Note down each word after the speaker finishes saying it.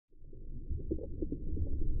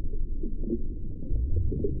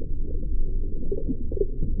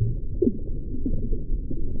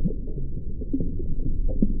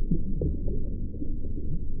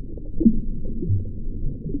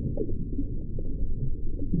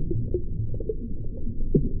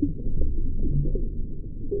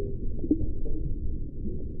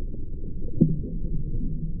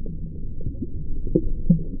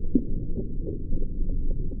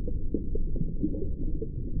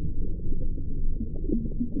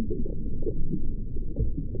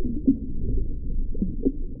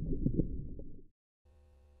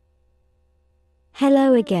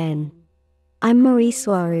Hello again. I'm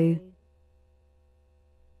Swaruu.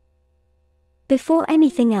 Before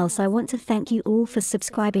anything else, I want to thank you all for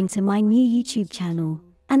subscribing to my new YouTube channel,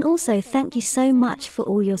 and also thank you so much for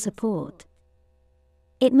all your support.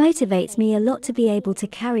 It motivates me a lot to be able to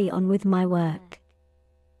carry on with my work.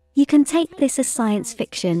 You can take this as science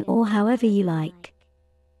fiction or however you like.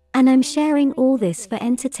 And I'm sharing all this for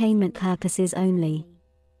entertainment purposes only.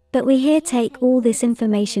 But we here take all this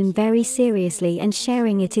information very seriously, and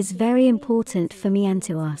sharing it is very important for me and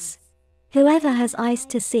to us. Whoever has eyes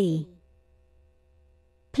to see.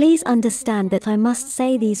 Please understand that I must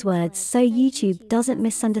say these words so YouTube doesn't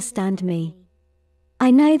misunderstand me.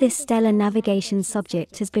 I know this stellar navigation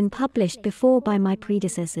subject has been published before by my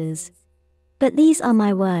predecessors. But these are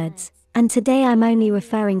my words, and today I'm only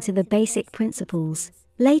referring to the basic principles.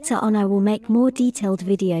 Later on I will make more detailed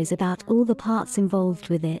videos about all the parts involved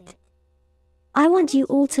with it. I want you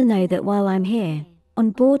all to know that while I'm here,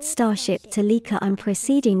 on board Starship Talika, I'm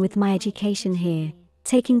proceeding with my education here,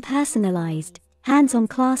 taking personalized, hands-on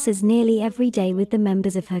classes nearly every day with the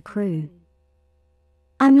members of her crew.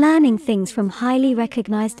 I'm learning things from highly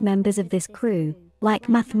recognized members of this crew, like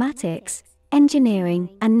mathematics,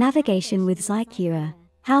 engineering, and navigation with Zykura,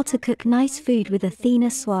 how to cook nice food with Athena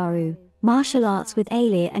Swaruu, martial arts with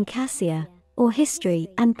Alia and Cassia, or history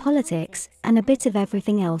and politics, and a bit of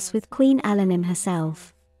everything else with Queen Alanim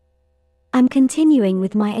herself. I'm continuing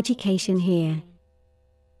with my education here.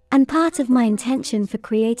 And part of my intention for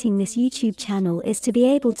creating this YouTube channel is to be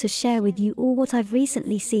able to share with you all what I've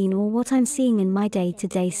recently seen or what I'm seeing in my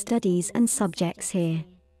day-to-day studies and subjects here.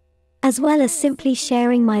 As well as simply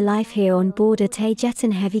sharing my life here on board a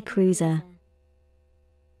Tejetan heavy cruiser.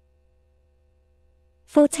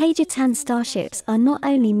 For Tejetan starships are not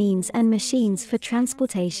only means and machines for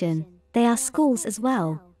transportation, they are schools as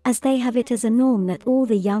well, as they have it as a norm that all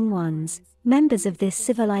the young ones, members of this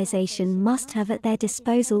civilization, must have at their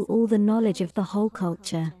disposal all the knowledge of the whole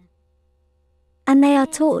culture. And they are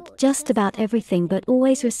taught just about everything, but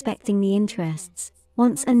always respecting the interests,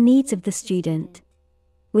 wants and needs of the student,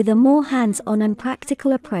 with a more hands-on and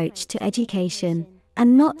practical approach to education,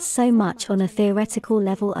 and not so much on a theoretical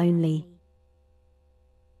level only.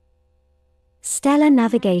 Stellar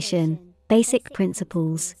navigation, basic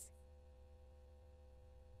principles.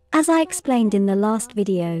 As I explained in the last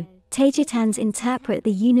video, Tejetans interpret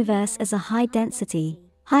the universe as a high-density,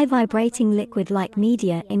 high-vibrating liquid-like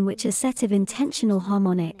media in which a set of intentional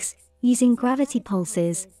harmonics, using gravity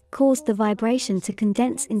pulses, cause the vibration to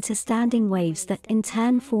condense into standing waves that in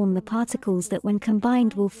turn form the particles that when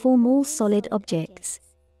combined will form all solid objects.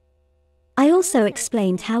 I also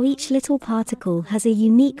explained how each little particle has a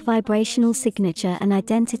unique vibrational signature and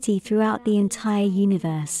identity throughout the entire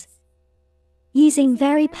universe. Using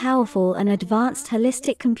very powerful and advanced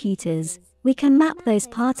holistic computers, we can map those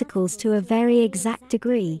particles to a very exact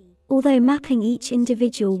degree. Although mapping each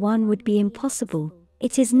individual one would be impossible,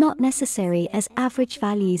 it is not necessary, as average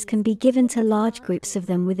values can be given to large groups of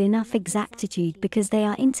them with enough exactitude because they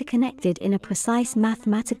are interconnected in a precise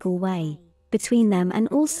mathematical way between them and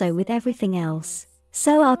also with everything else.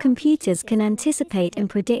 So our computers can anticipate and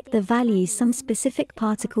predict the values some specific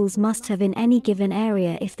particles must have in any given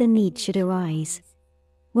area if the need should arise.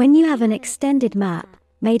 When you have an extended map,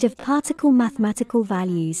 made of particle mathematical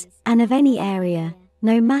values, and of any area,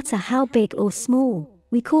 no matter how big or small,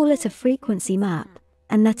 we call it a frequency map,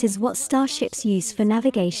 and that is what starships use for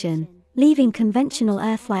navigation, leaving conventional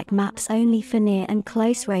Earth-like maps only for near and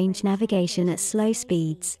close-range navigation at slow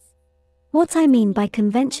speeds. What I mean by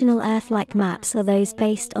conventional Earth-like maps are those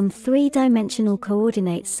based on three-dimensional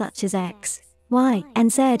coordinates such as X, Y, and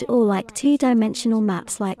Z, or like two-dimensional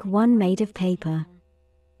maps like one made of paper.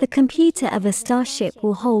 The computer of a starship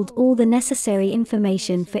will hold all the necessary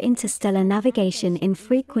information for interstellar navigation in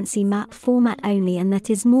frequency map format only, and that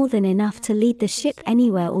is more than enough to lead the ship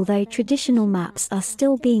anywhere, although traditional maps are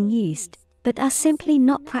still being used, but are simply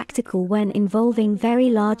not practical when involving very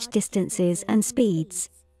large distances and speeds.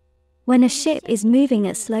 When a ship is moving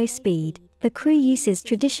at slow speed, the crew uses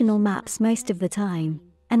traditional maps most of the time,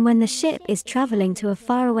 and when the ship is traveling to a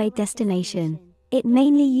faraway destination, it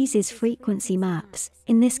mainly uses frequency maps,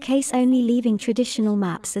 in this case only leaving traditional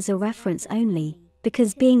maps as a reference only,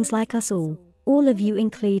 because beings like us all of you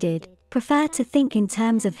included, prefer to think in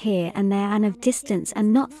terms of here and there and of distance,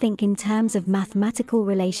 and not think in terms of mathematical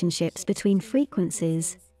relationships between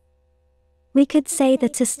frequencies. We could say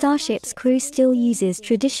that a starship's crew still uses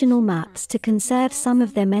traditional maps to conserve some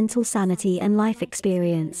of their mental sanity and life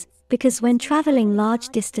experience, because when traveling large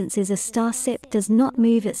distances a starship does not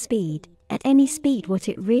move at speed. At any speed, what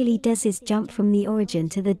it really does is jump from the origin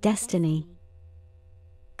to the destiny.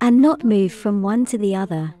 and not move from one to the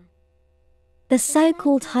other. The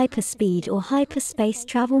so-called hyperspeed or hyperspace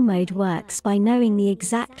travel mode works by knowing the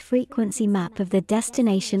exact frequency map of the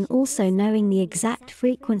destination, also knowing the exact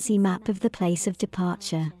frequency map of the place of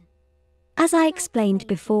departure. As I explained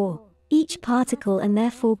before, each particle and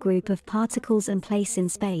therefore group of particles and place in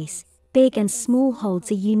space, big and small, holds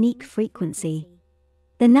a unique frequency.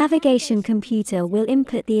 The navigation computer will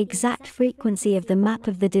input the exact frequency of the map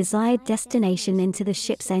of the desired destination into the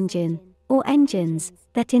ship's engine, or engines,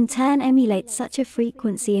 that in turn emulate such a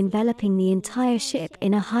frequency, enveloping the entire ship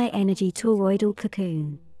in a high-energy toroidal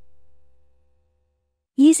cocoon.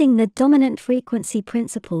 Using the dominant frequency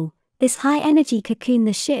principle, this high-energy cocoon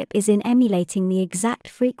the ship is in, emulating the exact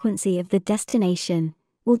frequency of the destination,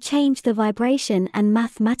 will change the vibration and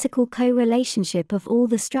mathematical co-relationship of all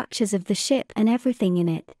the structures of the ship and everything in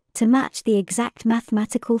it, to match the exact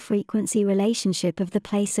mathematical frequency relationship of the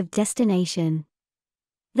place of destination.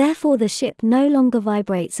 Therefore the ship no longer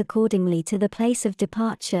vibrates accordingly to the place of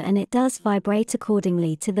departure, and it does vibrate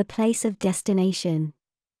accordingly to the place of destination.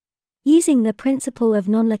 Using the principle of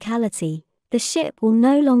non-locality, the ship will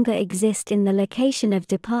no longer exist in the location of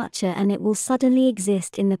departure, and it will suddenly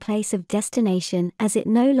exist in the place of destination, as it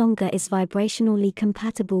no longer is vibrationally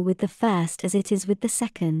compatible with the first as it is with the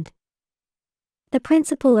second. The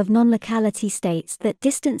principle of non-locality states that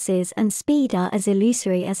distances and speed are as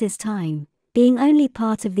illusory as is time, being only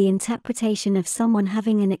part of the interpretation of someone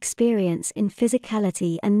having an experience in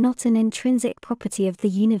physicality and not an intrinsic property of the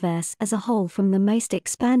universe as a whole from the most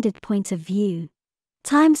expanded point of view.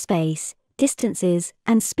 Time-space, distances,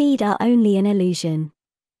 and speed are only an illusion.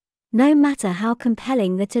 No matter how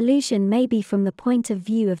compelling that illusion may be from the point of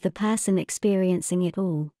view of the person experiencing it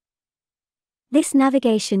all. This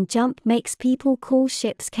navigation jump makes people call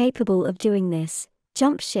ships capable of doing this,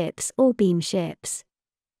 jump ships or beam ships.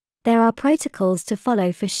 There are protocols to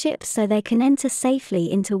follow for ships so they can enter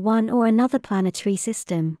safely into one or another planetary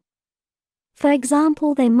system. For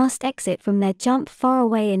example, they must exit from their jump far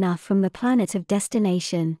away enough from the planet of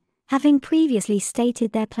destination, having previously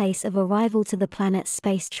stated their place of arrival to the planet's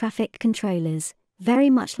space traffic controllers, very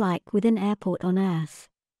much like with an airport on Earth.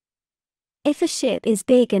 If a ship is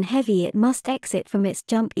big and heavy, it must exit from its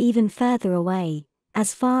jump even further away,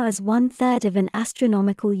 as far as 1/3 of an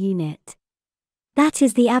astronomical unit. That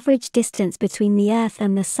is the average distance between the Earth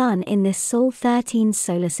and the Sun in this Sol 13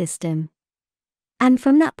 solar system. And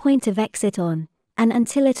from that point of exit on, and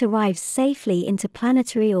until it arrives safely into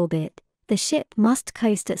planetary orbit, the ship must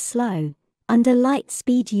coast at slow, under light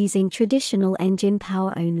speed using traditional engine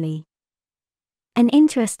power only. An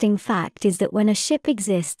interesting fact is that when a ship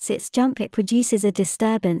exists its jump, it produces a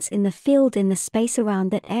disturbance in the field in the space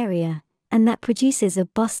around that area, and that produces a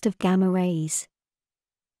burst of gamma rays.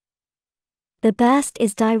 The burst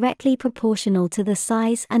is directly proportional to the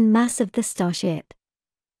size and mass of the starship.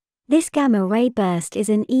 This gamma ray burst is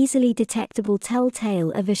an easily detectable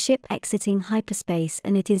telltale of a ship exiting hyperspace,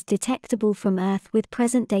 and it is detectable from Earth with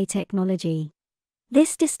present-day technology.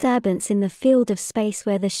 This disturbance in the field of space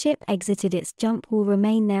where the ship exited its jump will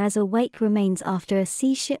remain there as a wake remains after a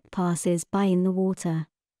sea ship passes by in the water.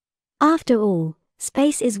 After all,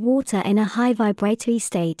 space is water in a high vibratory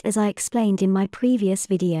state, as I explained in my previous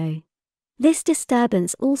video. This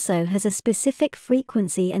disturbance also has a specific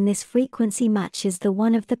frequency, and this frequency matches the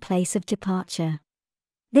one of the place of departure.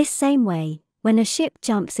 This same way, when a ship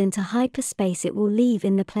jumps into hyperspace, it will leave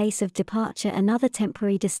in the place of departure another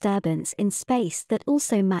temporary disturbance in space that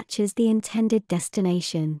also matches the intended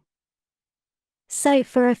destination. So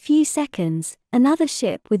for a few seconds, another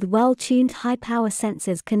ship with well-tuned high-power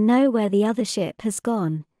sensors can know where the other ship has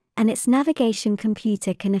gone, and its navigation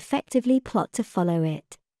computer can effectively plot to follow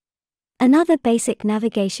it. Another basic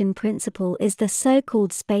navigation principle is the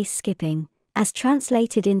so-called space skipping, as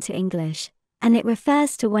translated into English, and it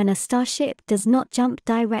refers to when a starship does not jump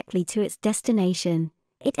directly to its destination,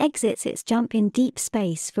 it exits its jump in deep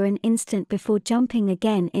space for an instant before jumping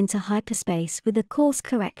again into hyperspace with a course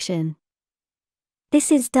correction.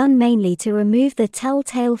 This is done mainly to remove the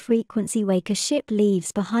telltale frequency wake a ship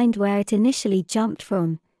leaves behind where it initially jumped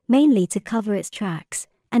from, mainly to cover its tracks,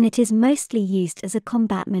 and it is mostly used as a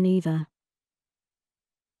combat maneuver.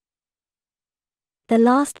 The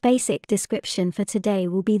last basic description for today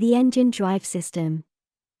will be the engine drive system.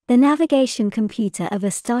 The navigation computer of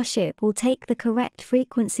a starship will take the correct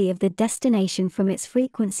frequency of the destination from its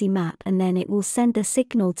frequency map, and then it will send the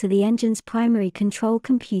signal to the engine's primary control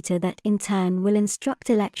computer that in turn will instruct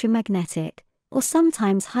electromagnetic, or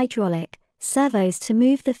sometimes hydraulic, servos to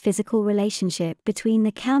move the physical relationship between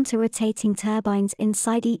the counter-rotating turbines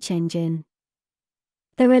inside each engine.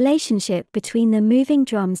 The relationship between the moving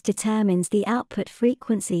drums determines the output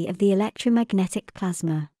frequency of the electromagnetic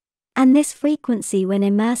plasma. And this frequency when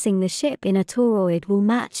immersing the ship in a toroid will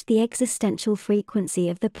match the existential frequency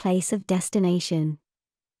of the place of destination.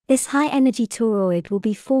 This high-energy toroid will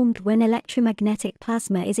be formed when electromagnetic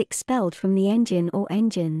plasma is expelled from the engine or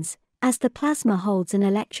engines. As the plasma holds an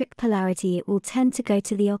electric polarity, it will tend to go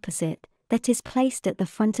to the opposite, that is placed at the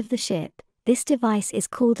front of the ship. This device is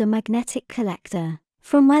called a magnetic collector,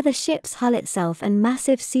 from where the ship's hull itself and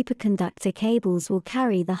massive superconductor cables will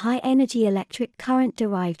carry the high-energy electric current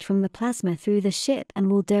derived from the plasma through the ship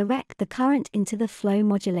and will direct the current into the flow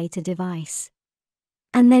modulator device.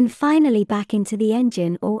 And then finally back into the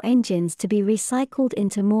engine or engines to be recycled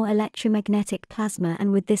into more electromagnetic plasma,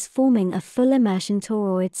 and with this forming a full immersion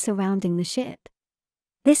toroid surrounding the ship.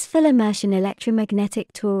 This full immersion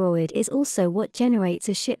electromagnetic toroid is also what generates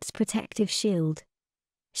a ship's protective shield.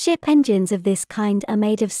 Ship engines of this kind are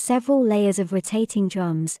made of several layers of rotating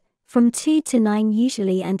drums, from 2 to 9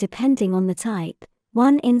 usually, and depending on the type,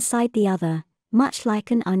 one inside the other, much like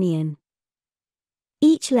an onion.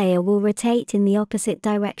 Each layer will rotate in the opposite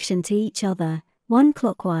direction to each other, one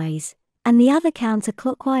clockwise, and the other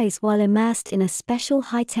counterclockwise, while immersed in a special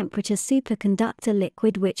high-temperature superconductor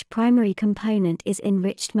liquid which primary component is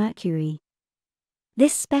enriched mercury.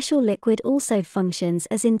 This special liquid also functions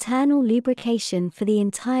as internal lubrication for the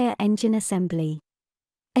entire engine assembly.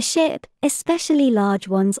 A ship, especially large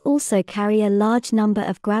ones, also carry a large number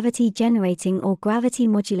of gravity-generating or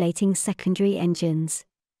gravity-modulating secondary engines.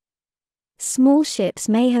 Small ships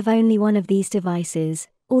may have only one of these devices,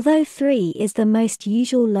 although 3 is the most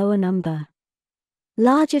usual lower number.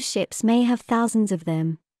 Larger ships may have thousands of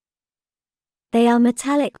them. They are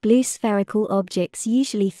metallic blue spherical objects,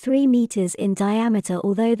 usually 3 meters in diameter,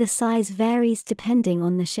 although the size varies depending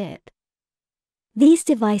on the ship. These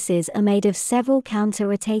devices are made of several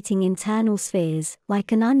counter-rotating internal spheres,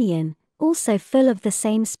 like an onion, also full of the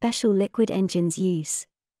same special liquid engines use,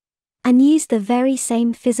 and use the very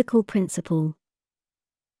same physical principle.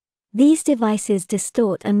 These devices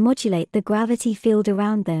distort and modulate the gravity field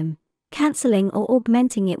around them, cancelling or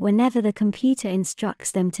augmenting it whenever the computer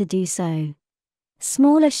instructs them to do so.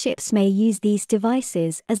 Smaller ships may use these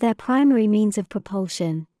devices as their primary means of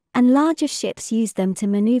propulsion, and larger ships use them to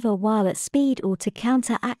maneuver while at speed or to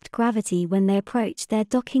counteract gravity when they approach their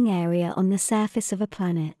docking area on the surface of a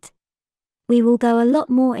planet. We will go a lot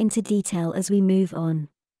more into detail as we move on.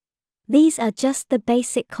 These are just the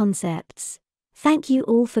basic concepts. Thank you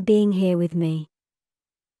all for being here with me.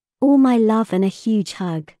 All my love and a huge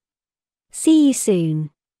hug. See you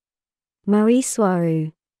soon. Marie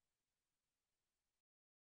Swaruu.